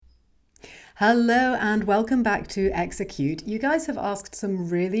Hello and welcome back to Execute. You guys have asked some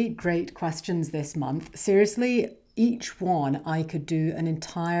really great questions this month. Seriously, each one I could do an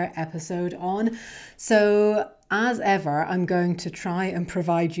entire episode on. So, as ever, I'm going to try and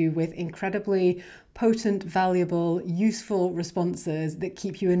provide you with incredibly potent, valuable, useful responses that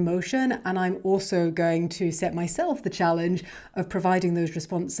keep you in motion. And I'm also going to set myself the challenge of providing those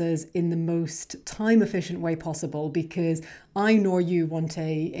responses in the most time efficient way possible, because I nor you want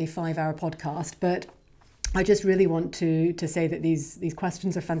a 5-hour podcast, but I just really want to say that these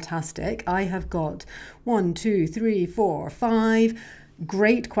questions are fantastic. I have got 1, 2, 3, 4, 5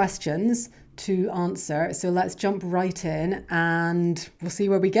 great questions to answer. So let's jump right in and we'll see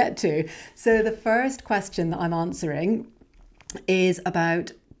where we get to. So the first question that I'm answering is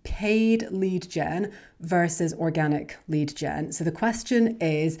about paid lead gen versus organic lead gen. So the question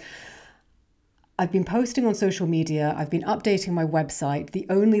is, I've been posting on social media, I've been updating my website. The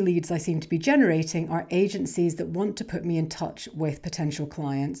only leads I seem to be generating are agencies that want to put me in touch with potential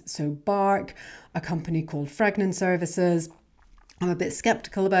clients. So Bark, a company called Fragnan Services. I'm a bit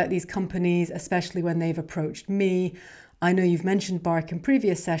skeptical about these companies, especially when they've approached me. I know you've mentioned Bark in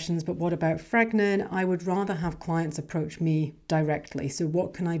previous sessions, but what about Fragnan? I would rather have clients approach me directly. So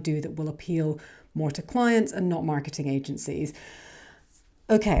what can I do that will appeal more to clients and not marketing agencies?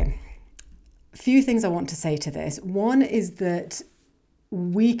 Okay. Few things I want to say to this. One is that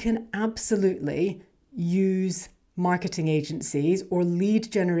we can absolutely use marketing agencies or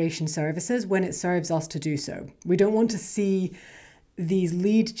lead generation services when it serves us to do so. We don't want to see these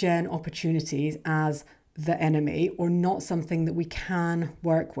lead gen opportunities as the enemy or not something that we can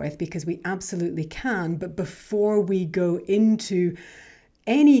work with, because we absolutely can. But before we go into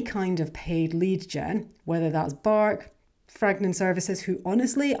any kind of paid lead gen, whether that's Bark, Fragnan Services, who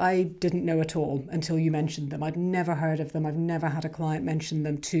honestly I didn't know at all until you mentioned them. I'd never heard of them. I've never had a client mention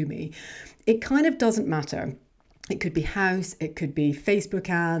them to me. It kind of doesn't matter. It could be house, it could be Facebook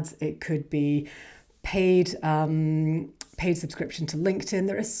ads, it could be paid subscription to LinkedIn.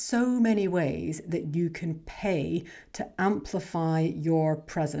 There are so many ways that you can pay to amplify your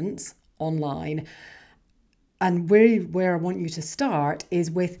presence online. And where I want you to start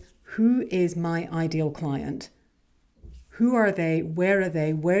is with, who is my ideal client? Who are they? Where are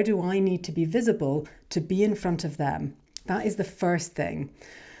they? Where do I need to be visible to be in front of them? That is the first thing.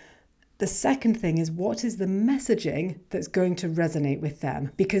 The second thing is, what is the messaging that's going to resonate with them?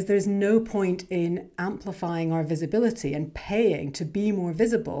 Because there's no point in amplifying our visibility and paying to be more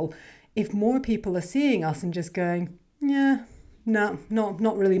visible if more people are seeing us and just going, yeah, no,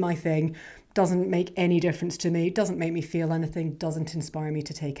 not really my thing. Doesn't make any difference to me. Doesn't make me feel anything. Doesn't inspire me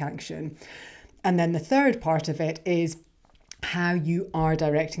to take action. And then the third part of it is how you are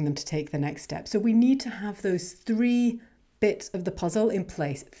directing them to take the next step. So we need to have those 3 bits of the puzzle in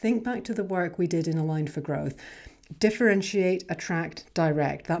place. Think back to the work we did in Aligned for Growth. Differentiate, attract,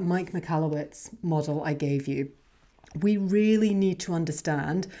 direct. That Mike Michalowicz model I gave you. We really need to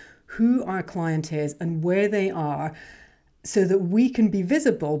understand who our client is and where they are so that we can be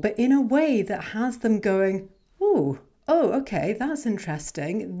visible, but in a way that has them going, oh, okay, that's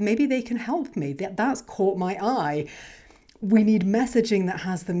interesting. Maybe they can help me. That's caught my eye. We need messaging that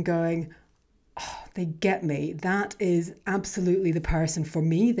has them going, oh, they get me. That is absolutely the person for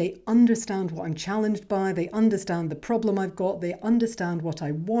me. They understand what I'm challenged by. They understand the problem I've got. They understand what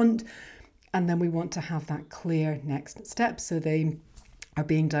I want. And then we want to have that clear next step. So they are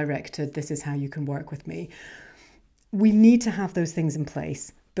being directed. This is how you can work with me. We need to have those things in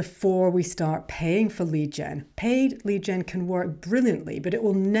place before we start paying for lead gen. Paid lead gen can work brilliantly, but it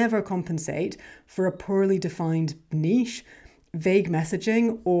will never compensate for a poorly defined niche, vague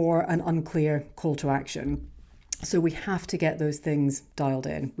messaging, or an unclear call to action. So we have to get those things dialed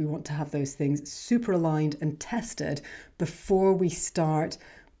in. We want to have those things super aligned and tested before we start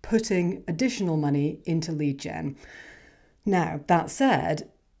putting additional money into lead gen. Now, that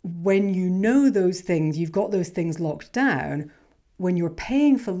said, when you know those things, you've got those things locked down, when you're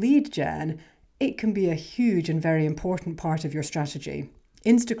paying for lead gen, it can be a huge and very important part of your strategy.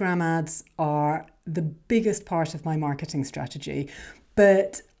 Instagram ads are the biggest part of my marketing strategy,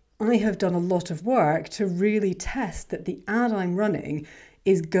 but I have done a lot of work to really test that the ad I'm running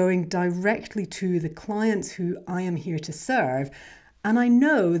is going directly to the clients who I am here to serve. And I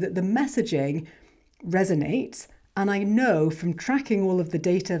know that the messaging resonates, and I know from tracking all of the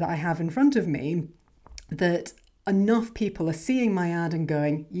data that I have in front of me that enough people are seeing my ad and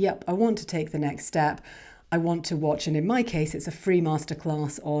going, yep, I want to take the next step. I want to watch. And in my case, it's a free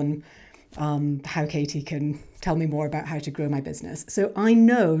masterclass on how Katie can tell me more about how to grow my business. So I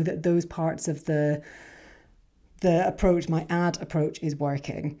know that those parts of the approach, my ad approach, is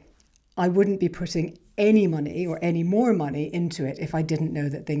working. I wouldn't be putting any money or any more money into it if I didn't know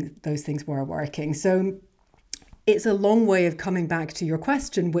that those things were working. So it's a long way of coming back to your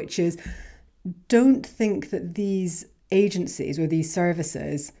question, which is, don't think that these agencies or these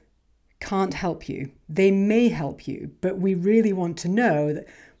services can't help you. They may help you, but we really want to know that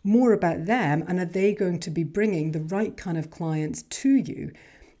more about them, and are they going to be bringing the right kind of clients to you?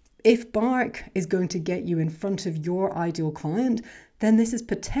 If Bark is going to get you in front of your ideal client, then this is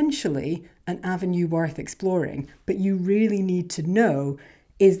potentially an avenue worth exploring. But you really need to know,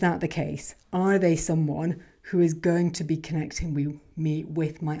 is that the case? Are they someone who is going to be connecting me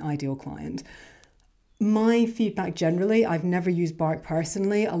with my ideal client? My feedback generally, I've never used Bark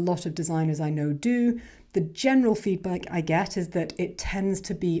personally. A lot of designers I know do. The general feedback I get is that it tends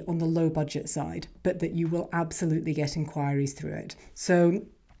to be on the low budget side, but that you will absolutely get inquiries through it. So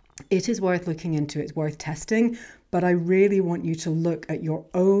it is worth looking into, it's worth testing, but I really want you to look at your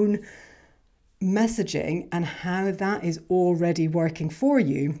own messaging and how that is already working for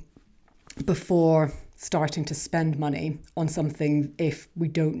you before starting to spend money on something if we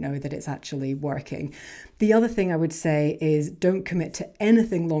don't know that it's actually working. The other thing I would say is, don't commit to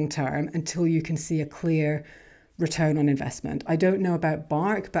anything long term until you can see a clear return on investment. I don't know about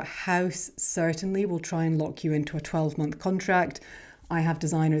Bark, but House certainly will try and lock you into a 12-month contract. I have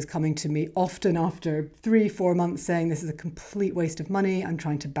designers coming to me often after 3-4 months saying this is a complete waste of money, I'm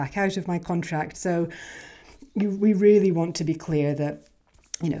trying to back out of my contract. So we really want to be clear that,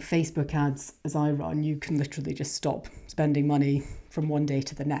 Facebook ads, as I run, you can literally just stop spending money from one day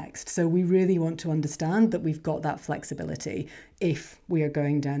to the next. So we really want to understand that we've got that flexibility if we are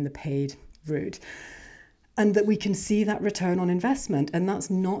going down the paid route, and that we can see that return on investment. And that's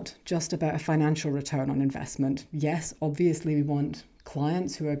not just about a financial return on investment. Yes, obviously we want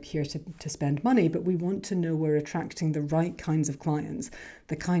clients who are here to spend money, but we want to know we're attracting the right kinds of clients,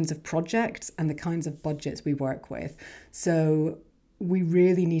 the kinds of projects and the kinds of budgets we work with. So we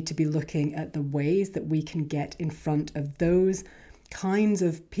really need to be looking at the ways that we can get in front of those kinds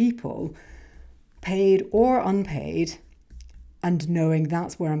of people, paid or unpaid, and knowing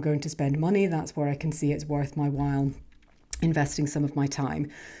that's where I'm going to spend money, that's where I can see it's worth my while investing some of my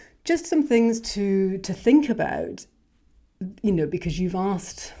time. Just some things to think about, because you've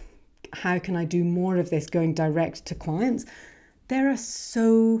asked, how can I do more of this going direct to clients? There are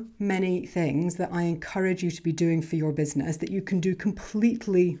so many things that I encourage you to be doing for your business that you can do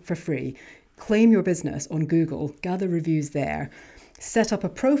completely for free. Claim your business on Google, gather reviews there, set up a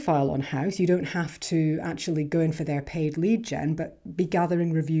profile on House. You don't have to actually go in for their paid lead gen, but be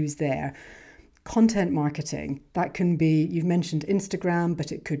gathering reviews there. Content marketing, that can be, you've mentioned Instagram,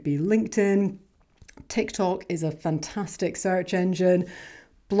 but it could be LinkedIn. TikTok is a fantastic search engine.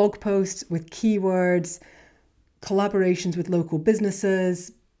 Blog posts with keywords, collaborations with local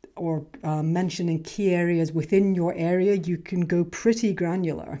businesses, or mentioning key areas within your area. You can go pretty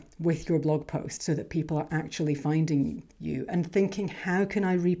granular with your blog post so that people are actually finding you and thinking, how can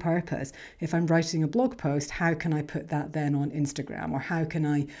I repurpose? If I'm writing a blog post, how can I put that then on Instagram? Or how can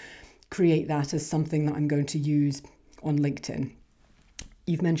I create that as something that I'm going to use on LinkedIn?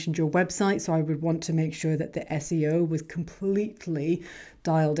 You've mentioned your website, so I would want to make sure that the SEO was completely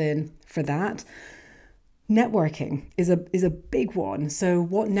dialed in for that. Networking is a big one. So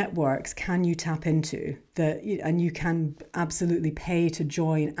what networks can you tap into and you can absolutely pay to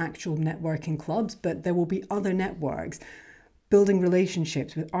join actual networking clubs, but there will be other networks. Building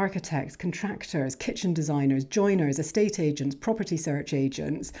relationships with architects, contractors, kitchen designers, joiners, estate agents, property search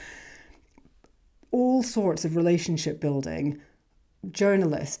agents, all sorts of relationship building,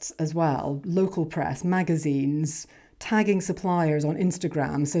 journalists as well, local press, magazines, tagging suppliers on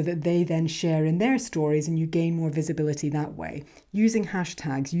Instagram so that they then share in their stories and you gain more visibility that way. Using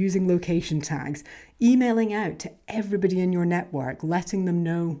hashtags, using location tags, emailing out to everybody in your network, letting them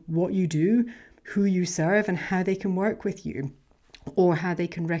know what you do, who you serve, and how they can work with you, or how they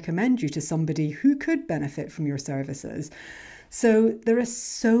can recommend you to somebody who could benefit from your services. So there are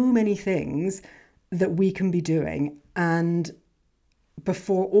so many things that we can be doing, and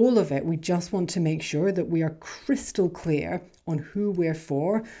before all of it, we just want to make sure that we are crystal clear on who we're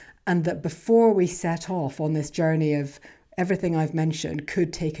for, and that before we set off on this journey of everything I've mentioned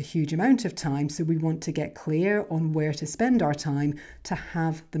could take a huge amount of time. So we want to get clear on where to spend our time to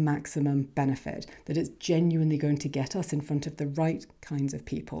have the maximum benefit, that it's genuinely going to get us in front of the right kinds of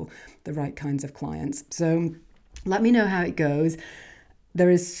people, the right kinds of clients. So let me know how it goes. There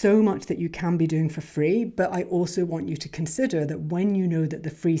is so much that you can be doing for free, but I also want you to consider that when you know that the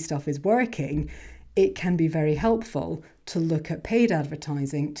free stuff is working, it can be very helpful to look at paid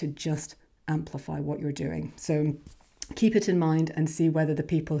advertising to just amplify what you're doing. So keep it in mind and see whether the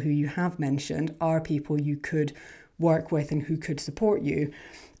people who you have mentioned are people you could work with and who could support you,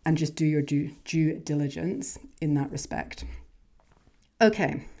 and just do your due diligence in that respect.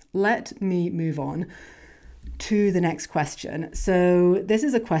 Okay, let me move on to the next question. So this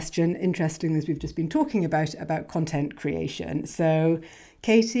is a question, interesting, as we've just been talking about content creation. So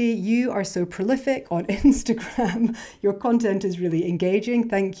Katie, you are so prolific on Instagram. Your content is really engaging.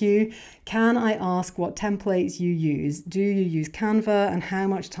 Thank you. Can I ask what templates you use? Do you use Canva, and how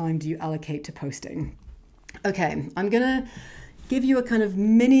much time do you allocate to posting? Okay, I'm going to give you a kind of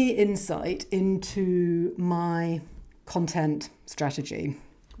mini insight into my content strategy,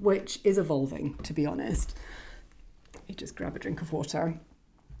 which is evolving, to be honest. Let me just grab a drink of water.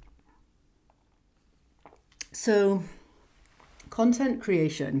 So content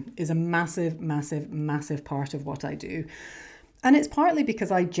creation is a massive, massive, massive part of what I do. And it's partly because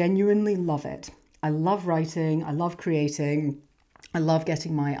I genuinely love it. I love writing, I love creating, I love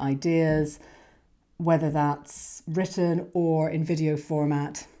getting my ideas, whether that's written or in video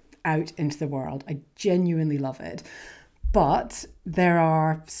format, out into the world. I genuinely love it. But there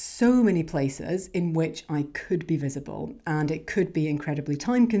are so many places in which I could be visible, and it could be incredibly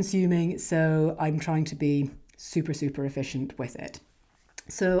time consuming. So I'm trying to be super, super efficient with it.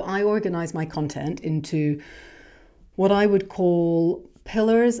 So I organize my content into what I would call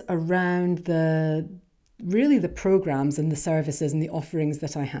pillars around the programs and the services and the offerings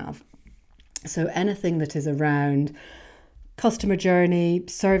that I have. So anything that is around customer journey,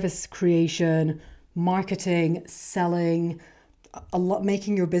 service creation, marketing, selling, a lot,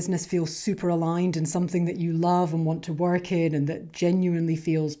 making your business feel super aligned and something that you love and want to work in, and that genuinely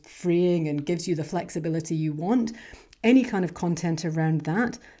feels freeing and gives you the flexibility you want. Any kind of content around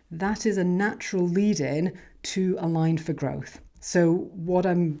that is a natural lead-in to Aligned for Growth. So what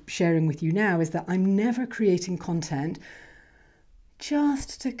I'm sharing with you now is that I'm never creating content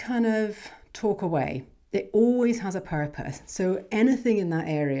just to kind of talk away. It always has a purpose. So anything in that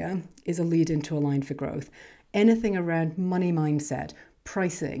area is a lead into Aligned for Growth. Anything around money mindset,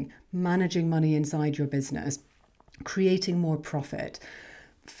 pricing, managing money inside your business, creating more profit,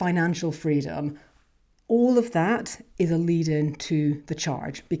 financial freedom, all of that is a lead in to the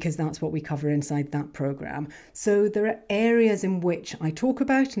charge, because that's what we cover inside that program. So there are areas in which I talk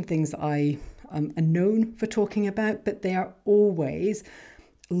about and things that I am known for talking about, but they are always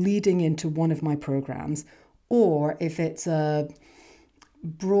leading into one of my programs. Or if it's a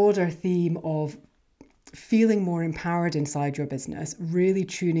broader theme of feeling more empowered inside your business, really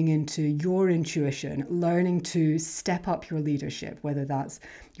tuning into your intuition, learning to step up your leadership, whether that's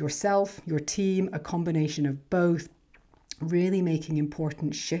yourself, your team, a combination of both, really making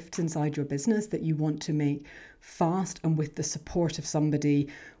important shifts inside your business that you want to make fast and with the support of somebody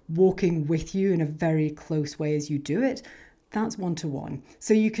walking with you in a very close way as you do it. That's one-to-one.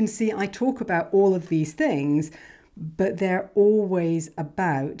 So you can see I talk about all of these things, but they're always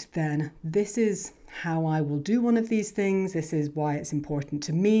about then, this is how I will do one of these things. This is why it's important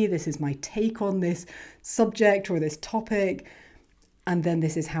to me. This is my take on this subject or this topic. And then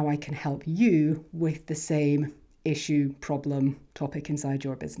this is how I can help you with the same issue, problem, topic inside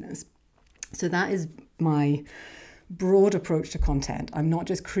your business. So that is my broad approach to content. I'm not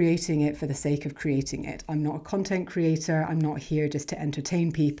just creating it for the sake of creating it. I'm not a content creator. I'm not here just to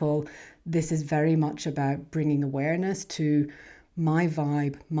entertain people. This is very much about bringing awareness to my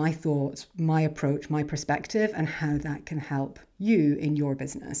vibe, my thoughts, my approach, my perspective, and how that can help you in your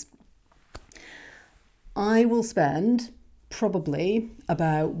business. I will spend probably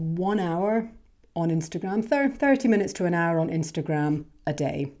about 1 hour on Instagram, 30 minutes to an hour on Instagram a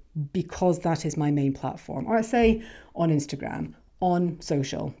day, because that is my main platform. Or I say on Instagram, on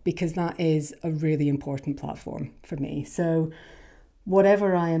social, because that is a really important platform for me. So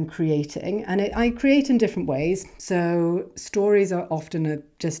whatever I am creating, and I create in different ways. So stories are often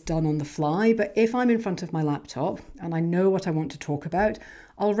just done on the fly, but if I'm in front of my laptop and I know what I want to talk about,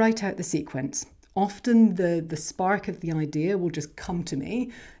 I'll write out the sequence. Often the spark of the idea will just come to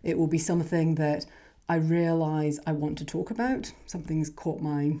me. It will be something that I realize I want to talk about. Something's caught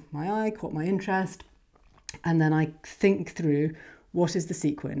my eye, caught my interest. And then I think through, what is the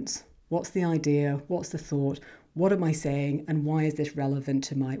sequence? What's the idea? What's the thought? What am I saying? And why is this relevant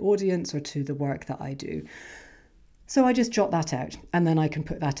to my audience or to the work that I do? So I just jot that out, and then I can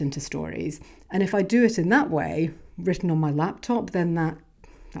put that into stories. And if I do it in that way, written on my laptop, then that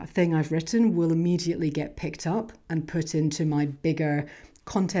thing I've written will immediately get picked up and put into my bigger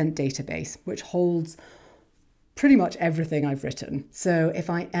content database, which holds pretty much everything I've written. So if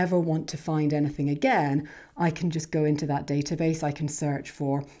I ever want to find anything again, I can just go into that database. I can search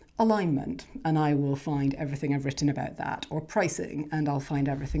for alignment and I will find everything I've written about that, or pricing, and I'll find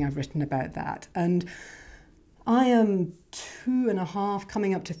everything I've written about that. And I am 2.5,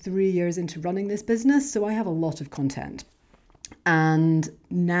 coming up to 3 years into running this business, so I have a lot of content. And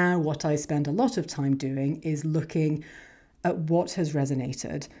now what I spend a lot of time doing is looking at what has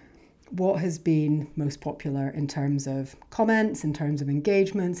resonated, what has been most popular in terms of comments, in terms of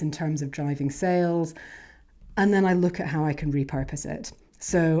engagements, in terms of driving sales. And then I look at how I can repurpose it.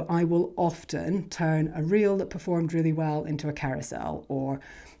 So I will often turn a reel that performed really well into a carousel, or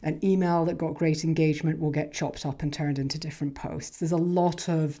an email that got great engagement will get chopped up and turned into different posts. There's a lot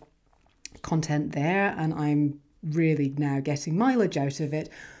of content there, and I'm really now getting mileage out of it,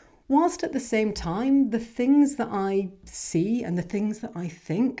 whilst at the same time, the things that I see and the things that I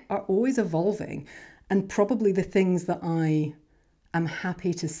think are always evolving. And probably the things that I am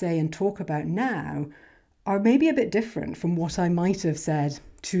happy to say and talk about now are maybe a bit different from what I might have said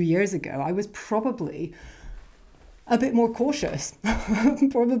 2 years ago. I was probably a bit more cautious,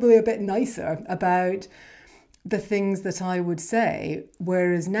 probably a bit nicer about the things that I would say.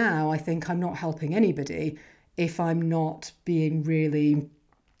 Whereas now I think I'm not helping anybody if I'm not being really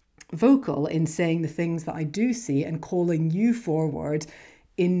vocal in saying the things that I do see and calling you forward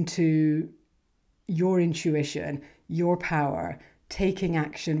into your intuition, your power, taking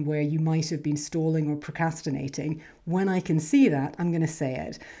action where you might have been stalling or procrastinating. When I can see that, I'm going to say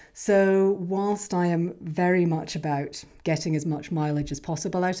it. So whilst I am very much about getting as much mileage as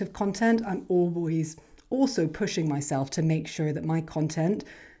possible out of content, I'm always also pushing myself to make sure that my content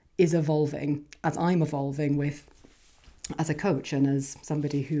is evolving as I'm evolving as a coach and as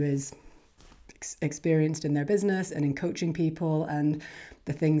somebody who is experienced in their business and in coaching people and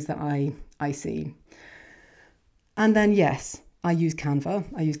the things that I see. And then, yes, I use Canva.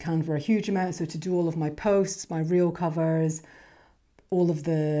 I use Canva a huge amount. So to do all of my posts, my reel covers, all of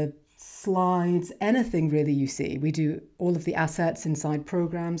the slides, anything really you see. We do all of the assets inside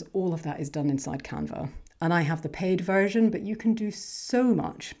programs. All of that is done inside Canva. And I have the paid version, but you can do so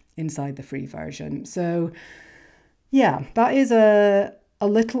much inside the free version. So yeah, that is a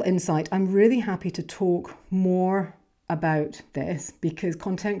little insight. I'm really happy to talk more about this because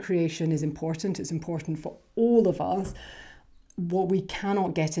content creation is important. It's important for all of us. What we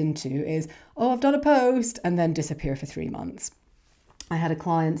cannot get into is, oh, I've done a post and then disappear for 3 months. I had a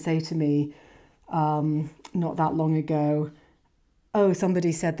client say to me not that long ago, oh,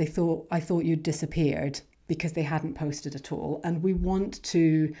 somebody said I thought you'd disappeared because they hadn't posted at all. And we want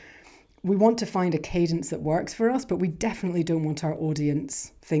to find a cadence that works for us, but we definitely don't want our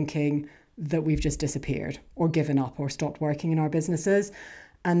audience thinking that we've just disappeared or given up or stopped working in our businesses.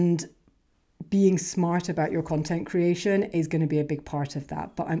 And being smart about your content creation is going to be a big part of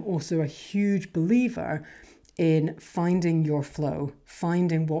that. But I'm also a huge believer in finding your flow,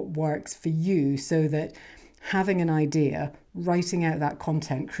 finding what works for you so that having an idea, writing out that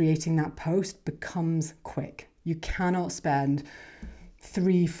content, creating that post becomes quick. You cannot spend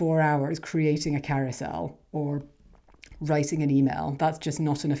 3-4 hours creating a carousel or writing an email. That's just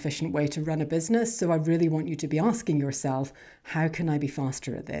not an efficient way to run a business. So I really want you to be asking yourself, how can I be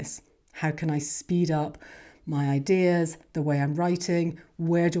faster at this? How can I speed up my ideas, the way I'm writing?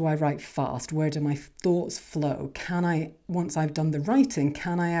 Where do I write fast? Where do my thoughts flow? Can I, once I've done the writing,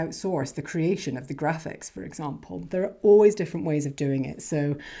 can I outsource the creation of the graphics, for example? There are always different ways of doing it.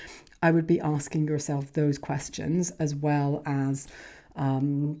 So I would be asking yourself those questions as well as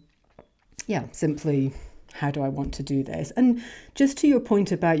simply, how do I want to do this? And just to your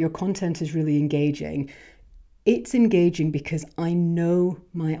point about your content is really engaging, it's engaging because I know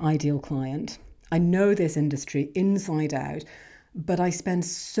my ideal client. I know this industry inside out, but I spend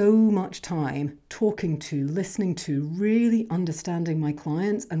so much time talking to, listening to, really understanding my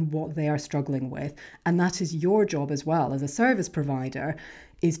clients and what they are struggling with. And that is your job as well as a service provider,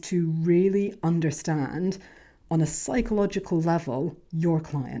 is to really understand on a psychological level your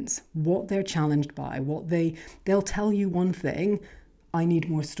clients, what they're challenged by, they'll tell you one thing, I need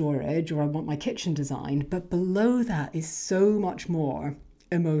more storage or I want my kitchen designed, but below that is so much more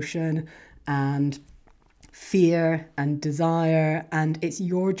emotion and fear and desire, and it's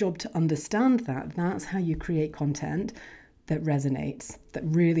your job to understand that. That's how you create content that resonates, that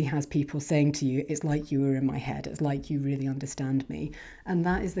really has people saying to you, it's like you were in my head, it's like you really understand me. And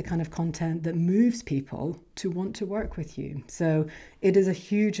that is the kind of content that moves people to want to work with you. So it is a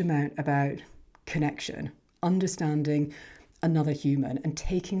huge amount about connection, understanding another human and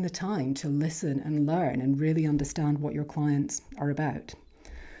taking the time to listen and learn and really understand what your clients are about.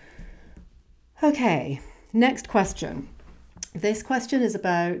 Okay, next question. This question is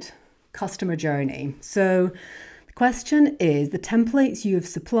about customer journey. So the question is, the templates you have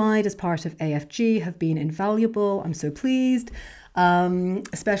supplied as part of AFG have been invaluable. I'm so pleased,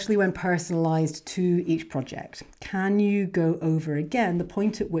 especially when personalized to each project. Can you go over again the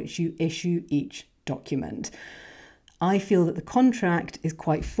point at which you issue each document? I feel that the contract is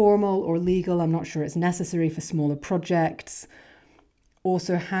quite formal or legal. I'm not sure it's necessary for smaller projects.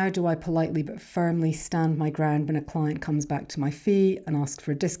 Also, how do I politely but firmly stand my ground when a client comes back to my fee and asks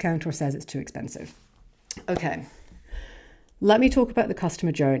for a discount or says it's too expensive? Okay, let me talk about the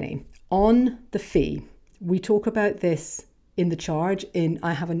customer journey. On the fee, we talk about this in the charge.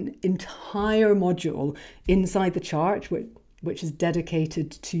 I have an entire module inside the charge which is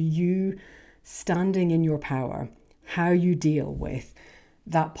dedicated to you standing in your power, how you deal with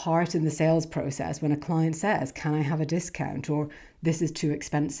that part in the sales process when a client says, can I have a discount, or this is too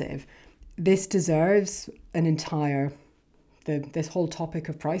expensive. This deserves an entire, this whole topic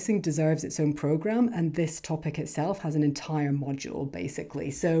of pricing deserves its own program, and this topic itself has an entire module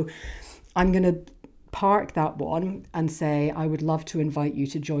basically. So I'm going to park that one and say I would love to invite you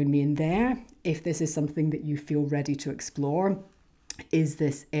to join me in there if this is something that you feel ready to explore. Is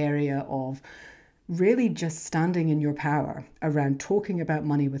this area of really just standing in your power around talking about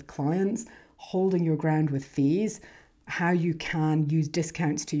money with clients, holding your ground with fees, how you can use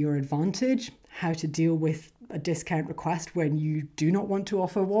discounts to your advantage, how to deal with a discount request when you do not want to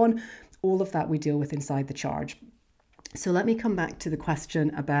offer one. All of that we deal with inside the charge. So let me come back to the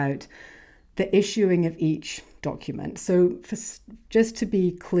question about the issuing of each document. So just to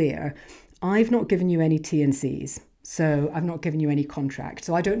be clear, I've not given you any T&Cs. So I've not given you any contract.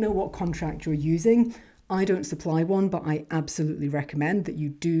 So I don't know what contract you're using. I don't supply one, but I absolutely recommend that you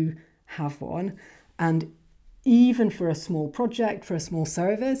do have one. And even for a small project, for a small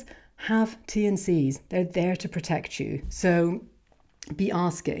service, have T&Cs. They're there to protect you. So be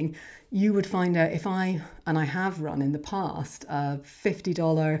asking. You would find out if I have run in the past, a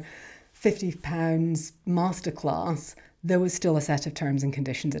 $50, £50 masterclass, there was still a set of terms and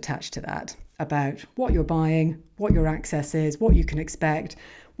conditions attached to that about what you're buying, what your access is, what you can expect,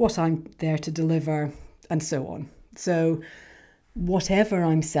 what I'm there to deliver, and so on. So whatever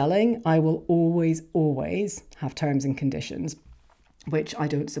I'm selling, I will always have terms and conditions, which I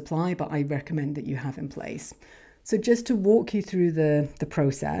don't supply, but I recommend that you have in place. So just to walk you through the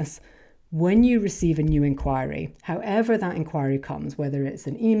process, when you receive a new inquiry, however that inquiry comes, whether it's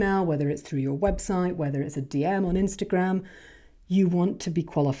an email, whether it's through your website, whether it's a DM on Instagram, you want to be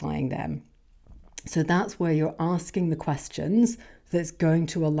qualifying them. So that's where you're asking the questions that's going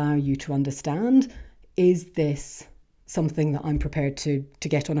to allow you to understand, is this something that I'm prepared to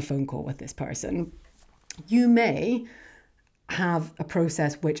get on a phone call with this person? You may have a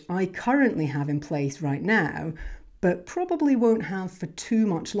process which I currently have in place right now, but probably won't have for too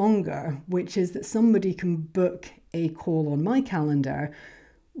much longer, which is that somebody can book a call on my calendar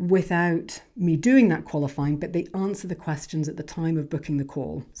without me doing that qualifying, but they answer the questions at the time of booking the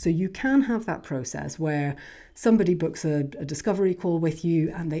call. So you can have that process where somebody books a discovery call with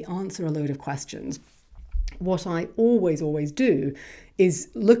you and they answer a load of questions. What I always do is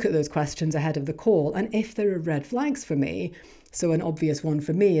look at those questions ahead of the call, and if there are red flags for me, so an obvious one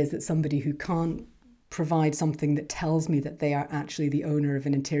for me is that somebody who can't provide something that tells me that they are actually the owner of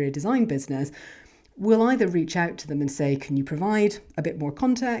an interior design business, we'll either reach out to them and say, can you provide a bit more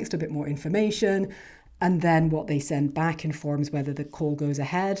context, a bit more information? And then what they send back informs whether the call goes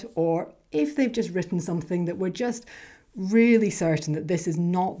ahead, or if they've just written something that we're just really certain that this is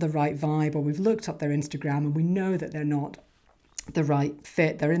not the right vibe, or we've looked up their Instagram and we know that they're not the right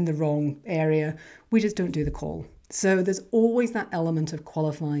fit, they're in the wrong area, we just don't do the call. So there's always that element of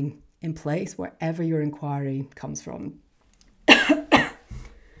qualifying in place wherever your inquiry comes from.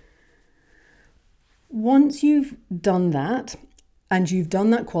 Once you've done that, and you've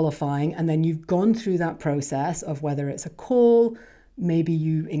done that qualifying, and then you've gone through that process of whether it's a call, maybe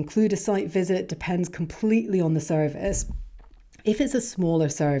you include a site visit, depends completely on the service. If it's a smaller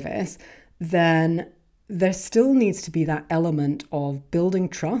service, then there still needs to be that element of building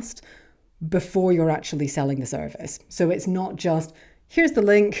trust before you're actually selling the service. So it's not just, here's the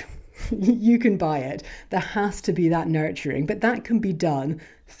link, you can buy it. There has to be that nurturing, but that can be done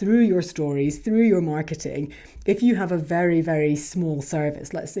through your stories, through your marketing. If you have a very, very small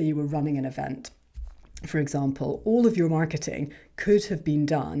service, let's say you were running an event, for example, all of your marketing could have been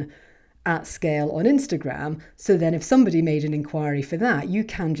done at scale on Instagram. So then if somebody made an inquiry for that, you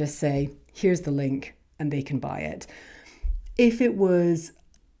can just say, here's the link, and they can buy it. If it was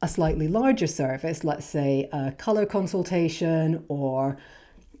a slightly larger service, let's say a color consultation or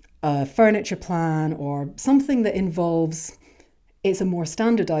a furniture plan or something that involves, it's a more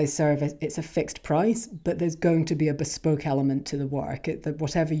standardized service, it's a fixed price, but there's going to be a bespoke element to the work.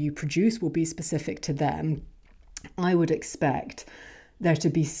 Whatever you produce will be specific to them. I would expect there to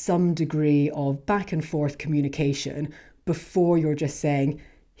be some degree of back and forth communication before you're just saying,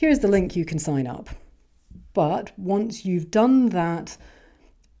 here's the link, you can sign up. But once you've done that,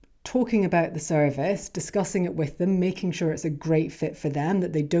 talking about the service, discussing it with them, making sure it's a great fit for them,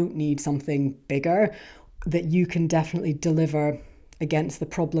 that they don't need something bigger, that you can definitely deliver against the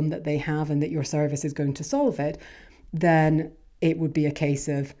problem that they have and that your service is going to solve it, then it would be a case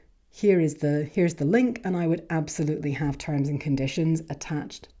of, here's the link, and I would absolutely have terms and conditions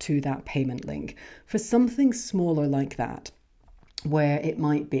attached to that payment link. For something smaller like that, where it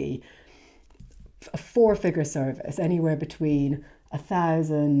might be a 4-figure service, anywhere between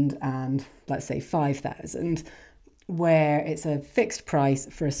 1,000 and let's say 5,000, where it's a fixed price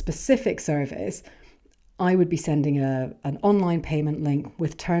for a specific service, I would be sending an online payment link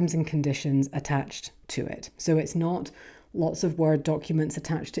with terms and conditions attached to it. So it's not lots of Word documents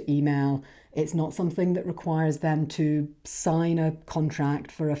attached to email. It's not something that requires them to sign a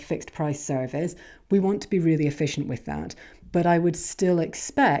contract for a fixed price service. We want to be really efficient with that. But I would still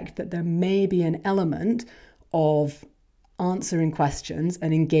expect that there may be an element of answering questions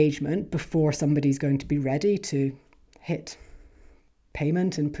and engagement before somebody's going to be ready to hit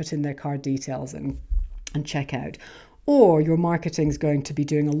payment and put in their card details and check out. Or your marketing's going to be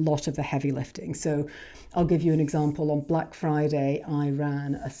doing a lot of the heavy lifting. So I'll give you an example. On Black Friday, I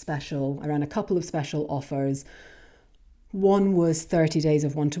ran a couple of special offers. One was 30 days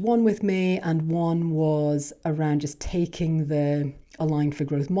of one-to-one with me, and one was around just taking the Aligned for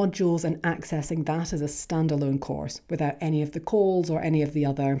Growth modules and accessing that as a standalone course without any of the calls or any of the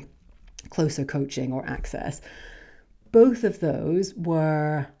other closer coaching or access. Both of those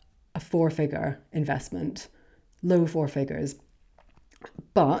were a 4-figure investment, low 4 figures.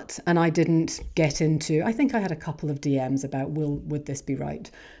 And I didn't get into, I think I had a couple of DMs about, would this be right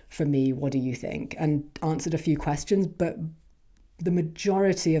for me? What do you think? And answered a few questions, but the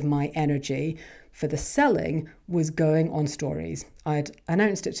majority of my energy for the selling was going on stories. I'd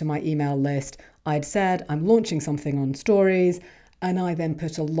announced it to my email list. I'd said, I'm launching something on stories. And I then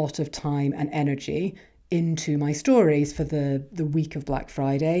put a lot of time and energy into my stories for the week of Black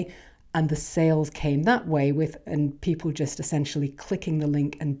Friday. And the sales came that way and people just essentially clicking the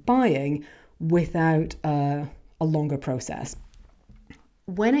link and buying without a longer process.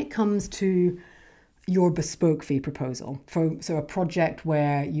 When it comes to your bespoke fee proposal, so a project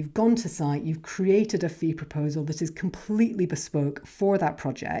where you've gone to site, you've created a fee proposal that is completely bespoke for that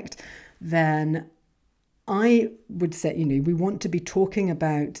project, then I would say, we want to be talking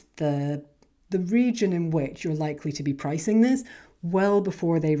about the region in which you're likely to be pricing this well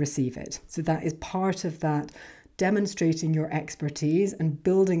before they receive it. So that is part of that. Demonstrating your expertise and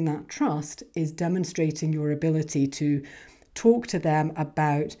building that trust is demonstrating your ability to talk to them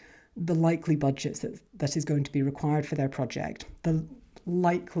about the likely budgets that is going to be required for their project, the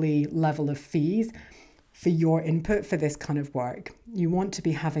likely level of fees for your input for this kind of work. You want to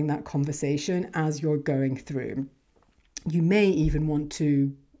be having that conversation as you're going through. You may even want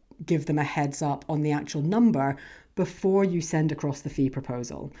to give them a heads up on the actual number before you send across the fee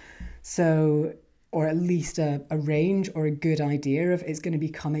proposal. So, or at least a range or a good idea of it's going to be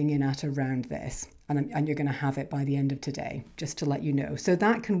coming in at around this. And you're going to have it by the end of today, just to let you know. So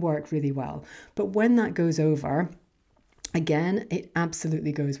that can work really well. But when that goes over, again, it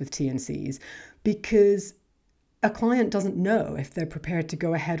absolutely goes with T&Cs, because a client doesn't know if they're prepared to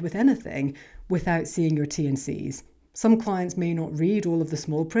go ahead with anything without seeing your T&Cs. Some clients may not read all of the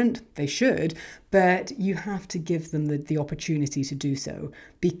small print, they should, but you have to give them the opportunity to do so,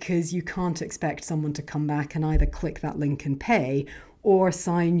 because you can't expect someone to come back and either click that link and pay or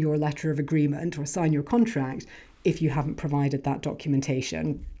sign your letter of agreement or sign your contract if you haven't provided that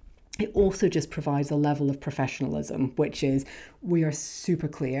documentation. It also just provides a level of professionalism, which is we are super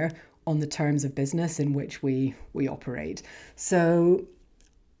clear on the terms of business in which we operate. So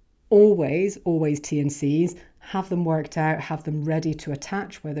always T&Cs, have them worked out, have them ready to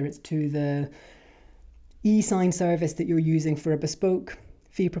attach, whether it's to the e-sign service that you're using for a bespoke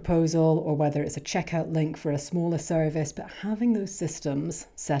fee proposal or whether it's a checkout link for a smaller service. But having those systems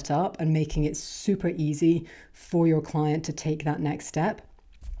set up and making it super easy for your client to take that next step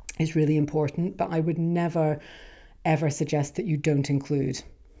is really important. But I would never, ever suggest that you don't include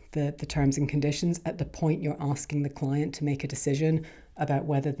the terms and conditions at the point you're asking the client to make a decision about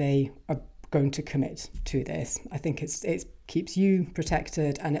whether they are going to commit to this. I think it keeps you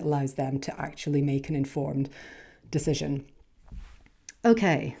protected and it allows them to actually make an informed decision.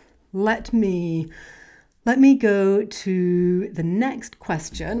 Okay, let me go to the next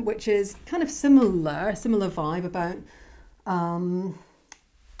question, which is kind of similar vibe about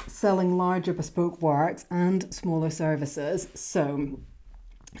selling larger bespoke works and smaller services. So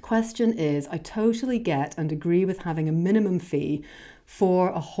the question is, I totally get and agree with having a minimum fee for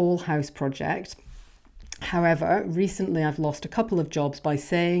a whole house project. However, recently I've lost a couple of jobs by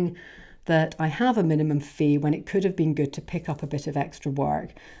saying that I have a minimum fee when it could have been good to pick up a bit of extra work.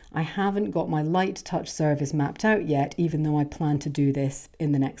 I haven't got my light touch service mapped out yet, even though I plan to do this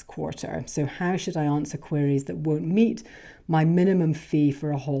in the next quarter. So how should I answer queries that won't meet my minimum fee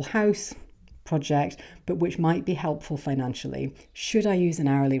for a whole house project, but which might be helpful financially? Should I use an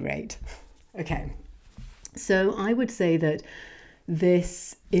hourly rate? Okay, so I would say that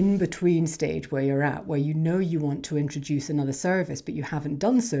this in-between stage where you're at, where you know you want to introduce another service, but you haven't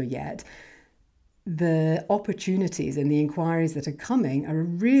done so yet, the opportunities and the inquiries that are coming are a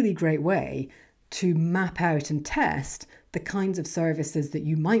really great way to map out and test the kinds of services that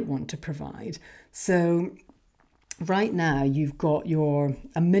you might want to provide. So right now you've got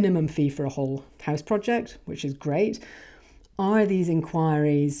a minimum fee for a whole house project, which is great. Are these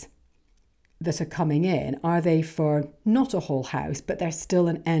inquiries that are coming in, are they for not a whole house, but they're still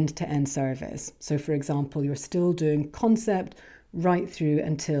an end-to-end service? So for example, you're still doing concept right through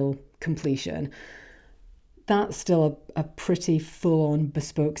until completion. That's still a pretty full-on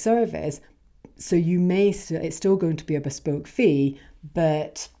bespoke service. So it's still going to be a bespoke fee,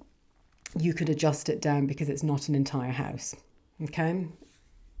 but you could adjust it down because it's not an entire house. Okay?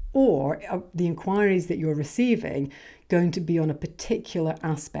 Or the inquiries that you're receiving going to be on a particular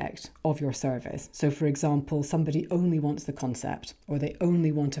aspect of your service. So for example, somebody only wants the concept, or they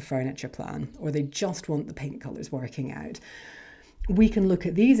only want a furniture plan, or they just want the paint colours working out. We can look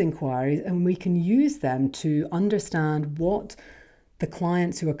at these inquiries and we can use them to understand what the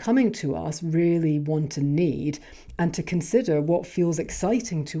clients who are coming to us really want and need, and to consider what feels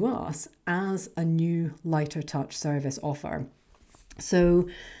exciting to us as a new lighter touch service offer. So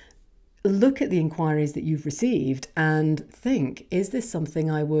look at the inquiries that you've received and think, is this something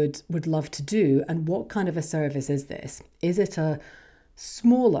I would love to do? And what kind of a service is this? Is it a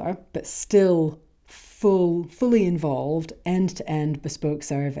smaller but still fully involved end-to-end bespoke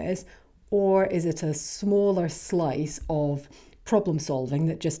service? Or is it a smaller slice of problem solving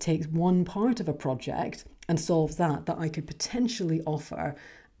that just takes one part of a project and solves that I could potentially offer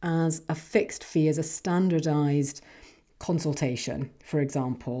as a fixed fee, as a standardized consultation, for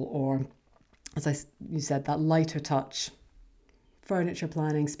example, or as you said, that lighter touch furniture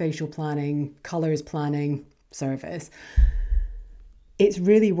planning, spatial planning, colours planning service. It's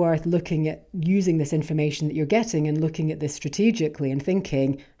really worth looking at using this information that you're getting and looking at this strategically and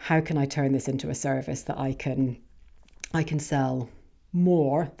thinking, how can I turn this into a service that I can sell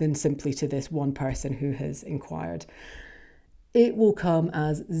more than simply to this one person who has inquired? It will come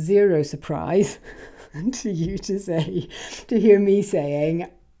as zero surprise to you to hear me saying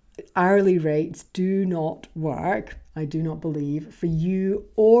hourly rates do not work, I do not believe, for you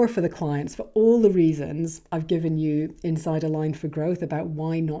or for the clients, for all the reasons I've given you inside Align for Growth about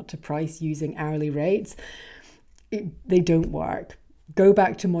why not to price using hourly rates. They don't work. Go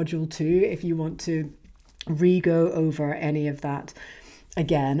back to module 2 if you want to re-go over any of that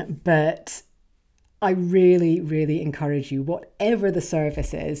again, but I really, really encourage you, whatever the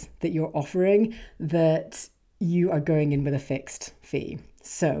service is that you're offering, that you are going in with a fixed fee.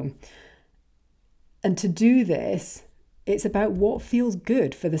 So, and to do this, it's about what feels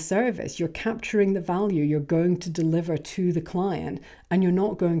good for the service. You're capturing the value you're going to deliver to the client, and you're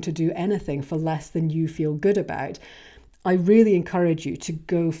not going to do anything for less than you feel good about. I really encourage you to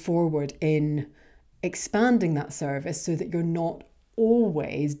go forward in expanding that service so that you're not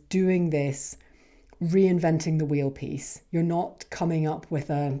always doing this reinventing the wheel piece. You're not coming up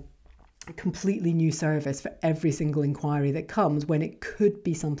with a completely new service for every single inquiry that comes, when it could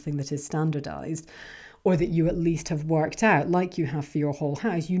be something that is standardized, or that you at least have worked out, like you have for your whole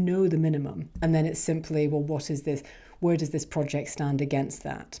house. You know the minimum, and then it's simply, well, what is this? Where does this project stand against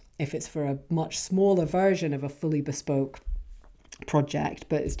that? If it's for a much smaller version of a fully bespoke project,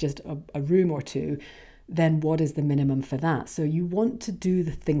 but it's just a room or two, then what is the minimum for that? So you want to do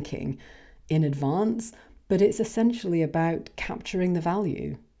the thinking in advance, but it's essentially about capturing the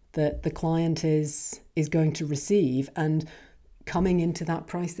value that the client is going to receive and coming into that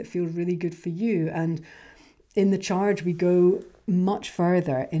price that feels really good for you. And in the charge, we go much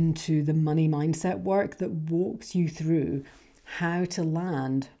further into the money mindset work that walks you through how to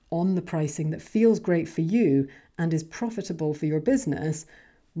land on the pricing that feels great for you and is profitable for your business,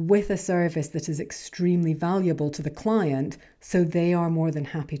 with a service that is extremely valuable to the client, so they are more than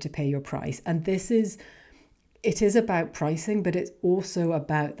happy to pay your price. And it is about pricing, but it's also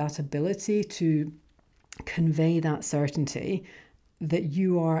about that ability to convey that certainty that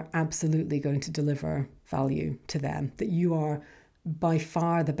you are absolutely going to deliver value to them, that you are by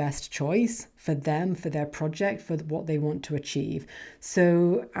far the best choice for them, for their project, for what they want to achieve.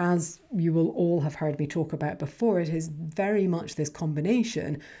 So as you will all have heard me talk about before, it is very much this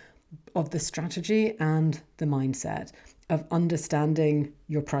combination of the strategy and the mindset of understanding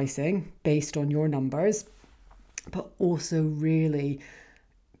your pricing based on your numbers, but also really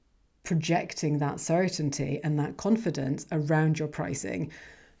projecting that certainty and that confidence around your pricing.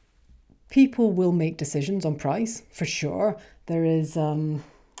 People will make decisions on price, for sure. There's some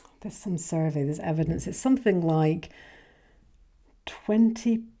survey, there's evidence. It's something like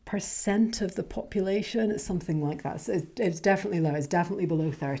 20% of the population, it's something like that. So it's definitely low. It's definitely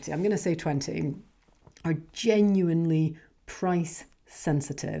below 30. I'm going to say 20 are genuinely price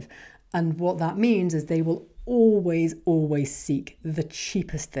sensitive. And what that means is they will always seek the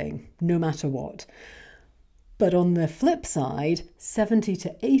cheapest thing, no matter what. But on the flip side, 70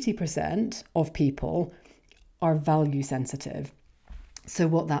 to 80% of people are value sensitive. So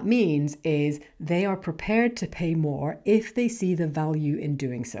what that means is they are prepared to pay more if they see the value in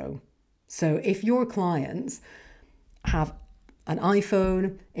doing so. So if your clients have an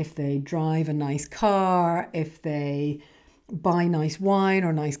iPhone, if they drive a nice car, if they buy nice wine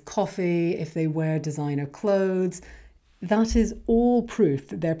or nice coffee, if they wear designer clothes, that is all proof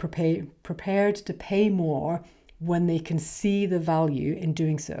that they're prepared to pay more when they can see the value in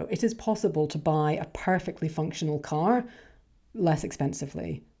doing so. It is possible to buy a perfectly functional car less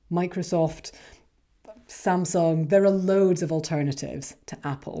expensively. Microsoft, Samsung, there are loads of alternatives to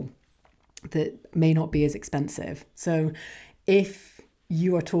Apple that may not be as expensive. So if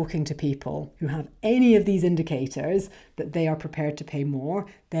you are talking to people who have any of these indicators that they are prepared to pay more,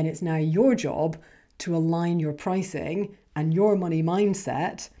 then it's now your job to align your pricing and your money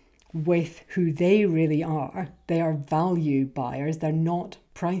mindset with who they really are. They are value buyers, they're not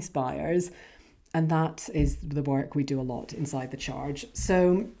price buyers. And that is the work we do a lot inside the Charge.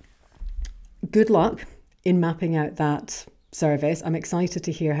 So good luck in mapping out that service. I'm excited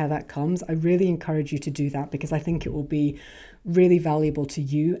to hear how that comes. I really encourage you to do that because I think it will be really valuable to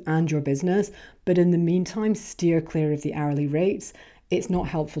you and your business. But in the meantime, steer clear of the hourly rates. It's not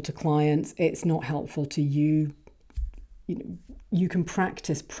helpful to clients. It's not helpful to you. You can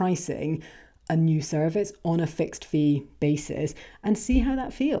practice pricing a new service on a fixed fee basis and see how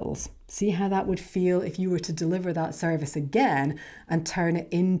that feels. See how that would feel if you were to deliver that service again and turn it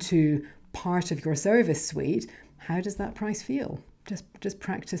into part of your service suite. How does that price feel? Just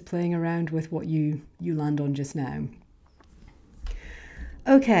practice playing around with what you land on just now.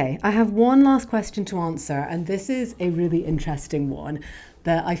 Okay, I have one last question to answer, and this is a really interesting one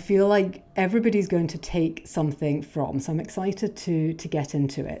that I feel like everybody's going to take something from. So I'm excited to get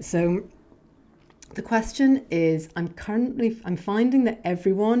into it. So the question is, I'm finding that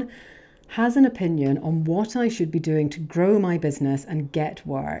everyone has an opinion on what I should be doing to grow my business and get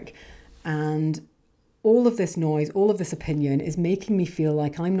work. And all of this noise, all of this opinion is making me feel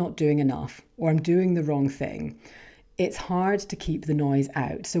like I'm not doing enough or I'm doing the wrong thing. It's hard to keep the noise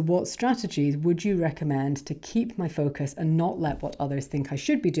out. So what strategies would you recommend to keep my focus and not let what others think I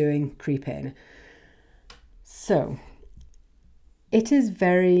should be doing creep in? So it is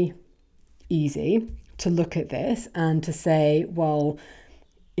very easy to look at this and to say, well,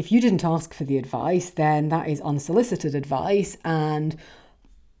 if you didn't ask for the advice, then that is unsolicited advice and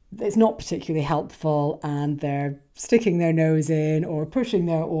it's not particularly helpful and they're sticking their nose in or pushing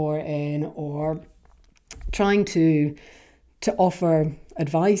their oar in or trying to offer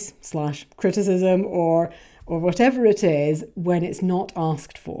advice / criticism or whatever it is when it's not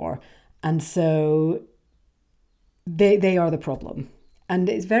asked for. And so they are the problem. And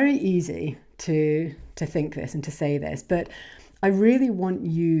it's very easy to think this and to say this, but I really want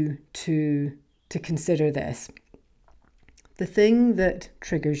you to consider this. The thing that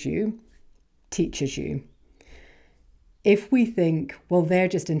triggers you teaches you. If we think, well, they're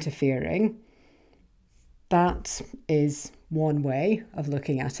just interfering, that is one way of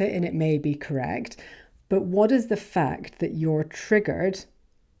looking at it, and it may be correct. But what is the fact that you're triggered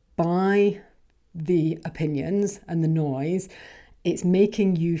by the opinions and the noise? It's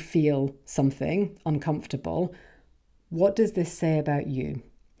making you feel something uncomfortable. What does this say about you?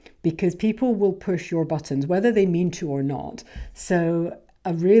 Because people will push your buttons, whether they mean to or not. So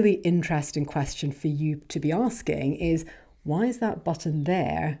a really interesting question for you to be asking is, why is that button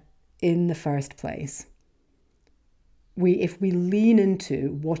there in the first place? if we lean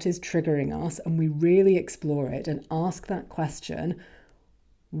into what is triggering us and we really explore it and ask that question,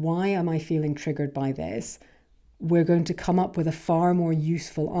 why am I feeling triggered by this? We're going to come up with a far more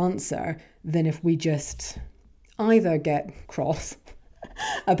useful answer than if we just either get cross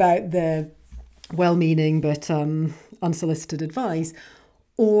about the well-meaning but unsolicited advice,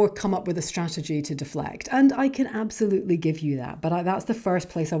 or come up with a strategy to deflect. And I can absolutely give you that. But that's the first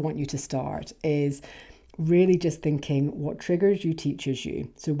place I want you to start, is really just thinking what triggers you teaches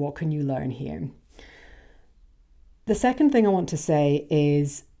you. So what can you learn here? The second thing I want to say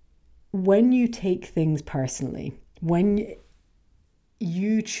is, when you take things personally, when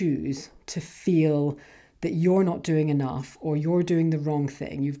you choose to feel that you're not doing enough or you're doing the wrong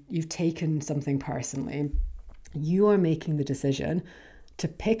thing, you've taken something personally, you are making the decision to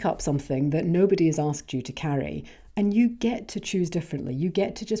pick up something that nobody has asked you to carry, and you get to choose differently. You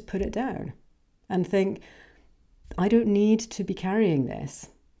get to just put it down and think, I don't need to be carrying this.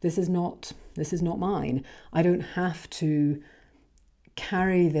 This is not mine. I don't have to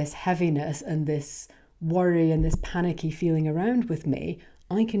carry this heaviness and this worry and this panicky feeling around with me.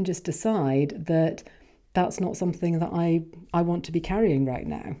 I can just decide that that's not something that I want to be carrying right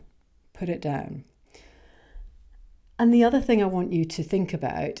now. Put it down. And the other thing I want you to think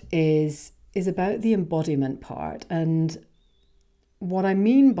about is about the embodiment part. And what I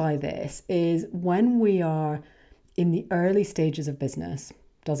mean by this is, when we are in the early stages of business,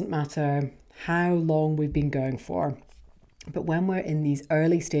 doesn't matter how long we've been going for, but when we're in these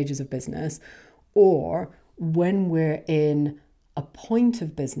early stages of business, or when we're in a point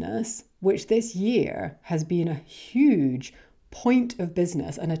of business, which this year has been a huge point of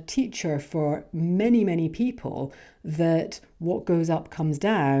business and a teacher for many, many people, that what goes up comes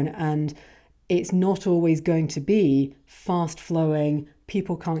down, and it's not always going to be fast flowing,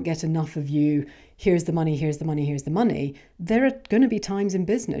 people can't get enough of you, here's the money, here's the money, here's the money. There are going to be times in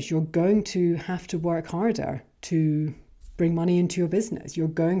business you're going to have to work harder to bring money into your business. You're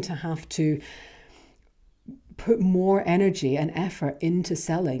going to have to put more energy and effort into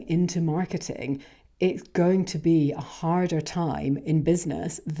selling, into marketing. It's going to be a harder time in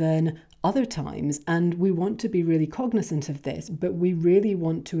business than other times. And we want to be really cognizant of this, but we really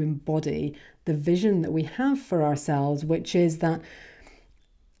want to embody the vision that we have for ourselves, which is that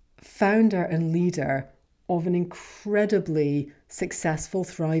founder and leader of an incredibly successful,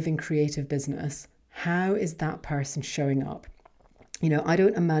 thriving, creative business. How is that person showing up? You know, I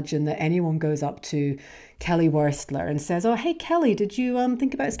don't imagine that anyone goes up to Kelly Worstler and says, oh, hey, Kelly, did you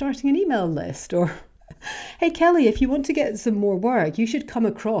think about starting an email list? Or, hey, Kelly, if you want to get some more work, you should come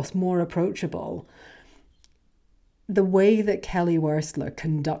across more approachable. The way that Kelly Worstler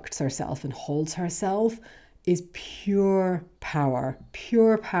conducts herself and holds herself is pure power,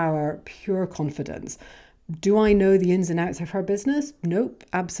 pure confidence. Do I know the ins and outs of her business? Nope,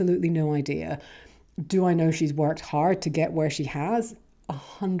 absolutely no idea. Do I know she's worked hard to get where she has?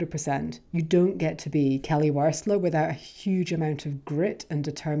 100%. You don't get to be Kelly Worstler without a huge amount of grit and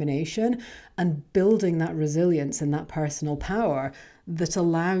determination and building that resilience and that personal power that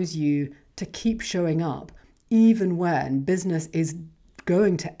allows you to keep showing up even when business is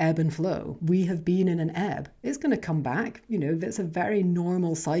going to ebb and flow. We have been in an ebb. It's going to come back. You know, that's a very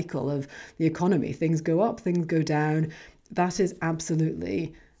normal cycle of the economy. Things go up, things go down. That is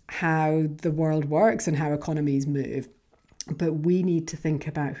absolutely how the world works and how economies move. But we need to think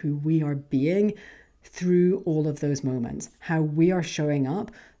about who we are being through all of those moments, how we are showing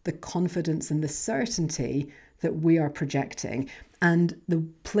up, the confidence and the certainty that we are projecting. And the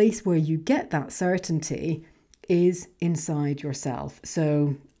place where you get that certainty is inside yourself.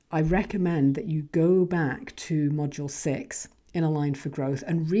 So I recommend that you go back to module 6 in Aligned for Growth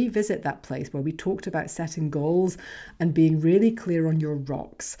and revisit that place where we talked about setting goals and being really clear on your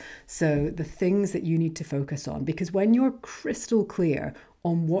rocks. So the things that you need to focus on, because when you're crystal clear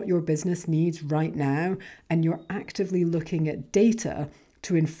on what your business needs right now and you're actively looking at data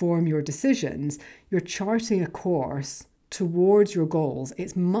to inform your decisions, you're charting a course towards your goals.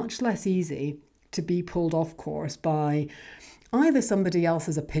 It's much less easy to be pulled off course by either somebody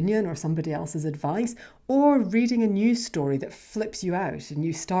else's opinion or somebody else's advice, or reading a news story that flips you out and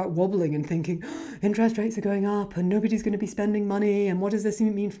you start wobbling and thinking, oh, interest rates are going up and nobody's going to be spending money and what does this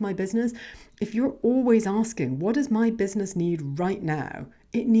mean for my business? If you're always asking, what does my business need right now?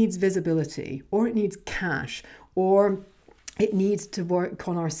 It needs visibility, or it needs cash, or it needs to work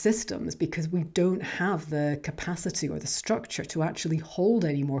on our systems because we don't have the capacity or the structure to actually hold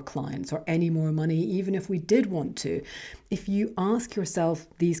any more clients or any more money, even if we did want to. If you ask yourself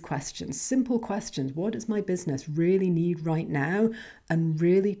these questions, simple questions, what does my business really need right now? And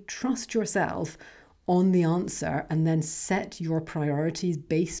really trust yourself on the answer and then set your priorities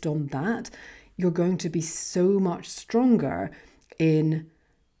based on that, you're going to be so much stronger in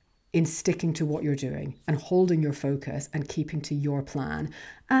sticking to what you're doing and holding your focus and keeping to your plan.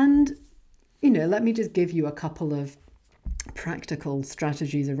 And, let me just give you a couple of practical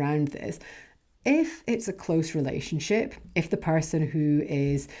strategies around this. If it's a close relationship, if the person who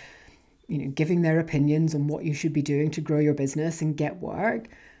is, giving their opinions on what you should be doing to grow your business and get work,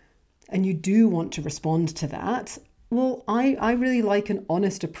 and you do want to respond to that, well, I really like an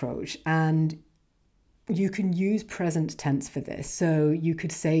honest approach, and you can use present tense for this. So you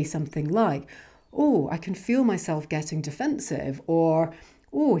could say something like, oh, I can feel myself getting defensive, or,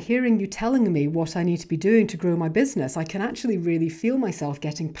 oh, hearing you telling me what I need to be doing to grow my business, I can actually really feel myself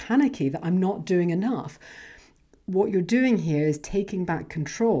getting panicky that I'm not doing enough. What you're doing here is taking back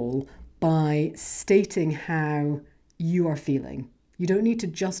control by stating how you are feeling. You don't need to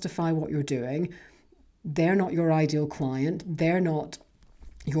justify what you're doing. They're not your ideal client. They're not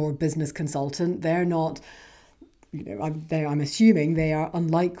your business consultant. They're not, I'm assuming they are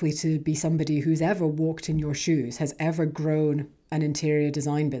unlikely to be somebody who's ever walked in your shoes, has ever grown an interior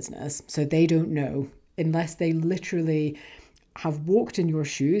design business. So they don't know. Unless they literally have walked in your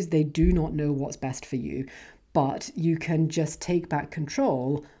shoes, they do not know what's best for you. But you can just take back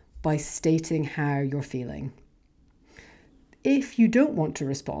control by stating how you're feeling. If you don't want to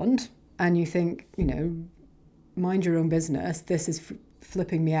respond and you think, mind your own business, this is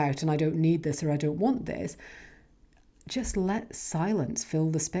flipping me out and I don't need this or I don't want this, just let silence fill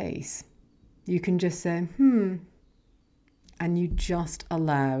the space. You can just say, and you just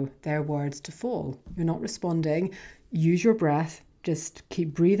allow their words to fall. You're not responding. Use your breath. Just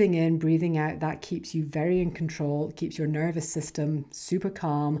keep breathing in, breathing out. That keeps you very in control, keeps your nervous system super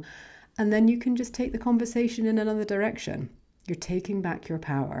calm. And then you can just take the conversation in another direction. You're taking back your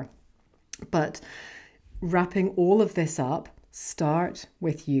power. But wrapping all of this up, start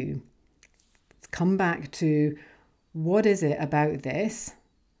with you. Come back to, what is it about this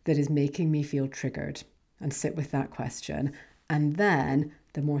that is making me feel triggered? And sit with that question. And then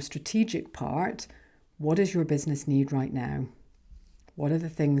the more strategic part, what does your business need right now? What are the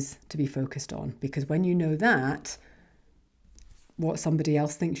things to be focused on? Because when you know that, what somebody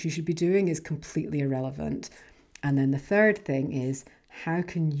else thinks you should be doing is completely irrelevant. And then the third thing is, how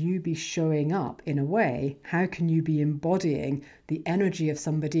can you be showing up in a way? How can you be embodying the energy of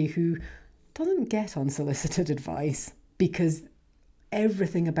somebody who doesn't get unsolicited advice? Because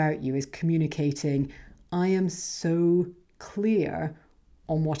everything about you is communicating, I am so clear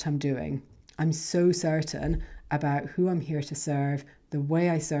on what I'm doing. I'm so certain about who I'm here to serve, the way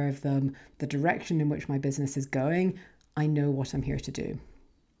I serve them, the direction in which my business is going. I know what I'm here to do.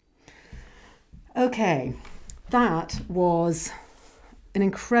 Okay, that was an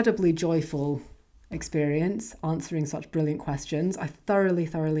incredibly joyful experience answering such brilliant questions. I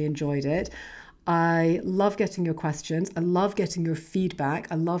thoroughly enjoyed it. I love getting your questions. I love getting your feedback.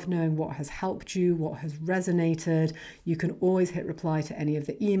 I love knowing what has helped you, what has resonated. You can always hit reply to any of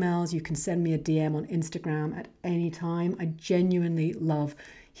the emails. You can send me a DM on Instagram at any time. I genuinely love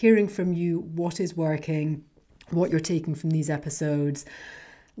hearing from you, what is working, what you're taking from these episodes.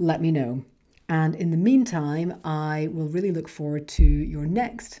 Let me know. And in the meantime, I will really look forward to your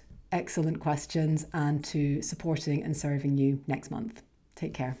next excellent questions and to supporting and serving you next month.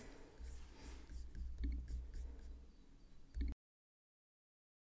 Take care.